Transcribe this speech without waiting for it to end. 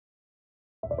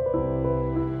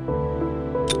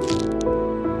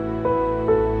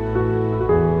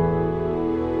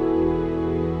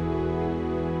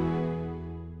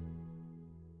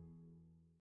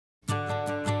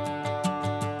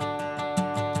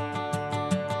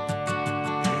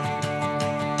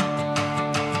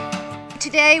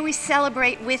Today we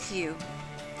celebrate with you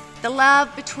the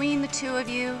love between the two of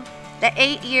you, the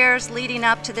 8 years leading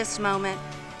up to this moment,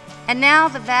 and now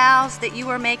the vows that you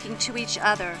are making to each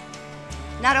other,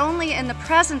 not only in the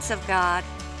presence of God,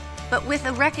 but with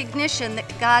a recognition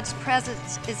that God's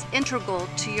presence is integral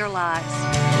to your lives.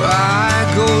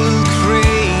 I go a little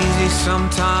crazy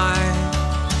sometimes.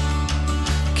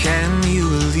 Can you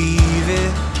believe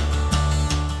it?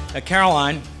 Now,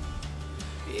 Caroline,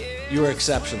 you are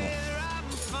exceptional.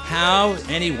 How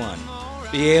anyone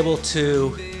be able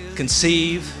to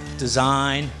conceive,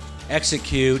 design,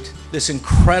 execute this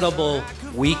incredible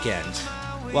weekend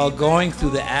while going through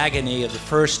the agony of the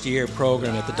first year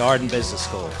program at the Darden Business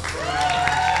School.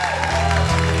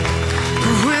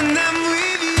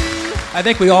 I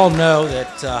think we all know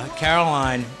that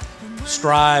Caroline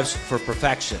strives for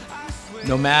perfection.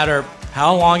 No matter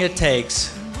how long it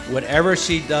takes, whatever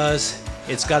she does,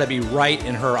 it's got to be right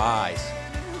in her eyes.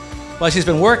 Well, she's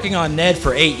been working on Ned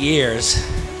for 8 years.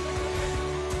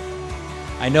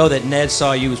 I know that Ned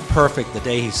saw you as perfect the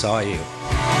day he saw you.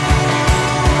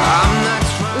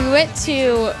 We went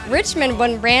to Richmond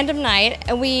one random night,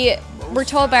 and we were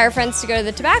told by our friends to go to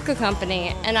the tobacco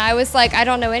company. And I was like, I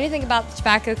don't know anything about the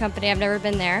tobacco company. I've never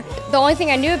been there. The only thing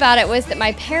I knew about it was that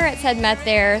my parents had met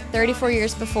there 34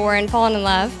 years before and fallen in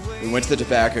love. We went to the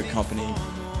tobacco company.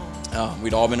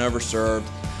 We'd all been overserved.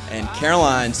 And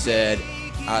Caroline said,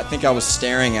 I think I was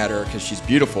staring at her because she's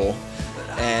beautiful,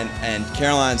 and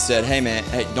Caroline said, hey man,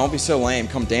 hey, don't be so lame,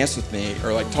 come dance with me,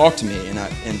 or like talk to me,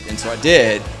 and so I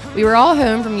did. We were all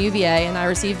home from UVA, and I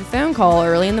received a phone call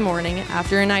early in the morning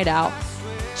after a night out.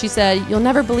 She said, you'll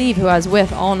never believe who I was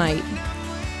with all night.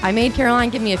 I made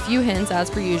Caroline give me a few hints as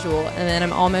per usual, and then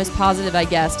I'm almost positive I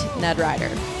guessed Ned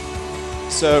Ryder.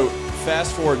 So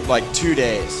fast forward like 2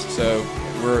 days, so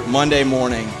we're Monday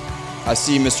morning, I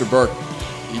see Mr. Burke.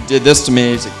 He did this to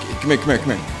me. He's like, come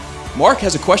here. Mark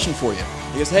has a question for you.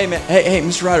 He goes, hey, man, hey,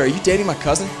 Mr. Ryder, are you dating my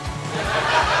cousin?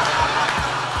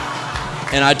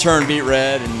 And I turned beet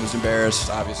red and was embarrassed,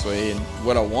 obviously. And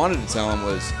what I wanted to tell him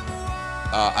was,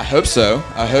 I hope so.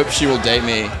 I hope she will date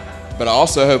me, but I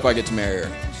also hope I get to marry her.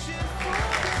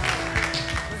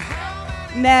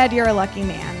 Ned, you're a lucky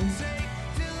man.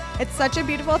 It's such a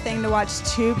beautiful thing to watch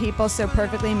two people so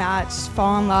perfectly matched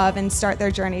fall in love and start their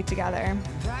journey together.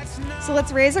 So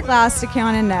let's raise a glass to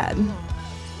Caroline and Ned.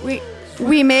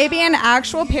 We may be in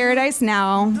actual paradise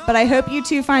now, but I hope you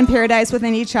two find paradise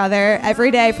within each other every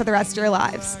day for the rest of your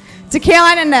lives. To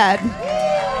Caroline and Ned.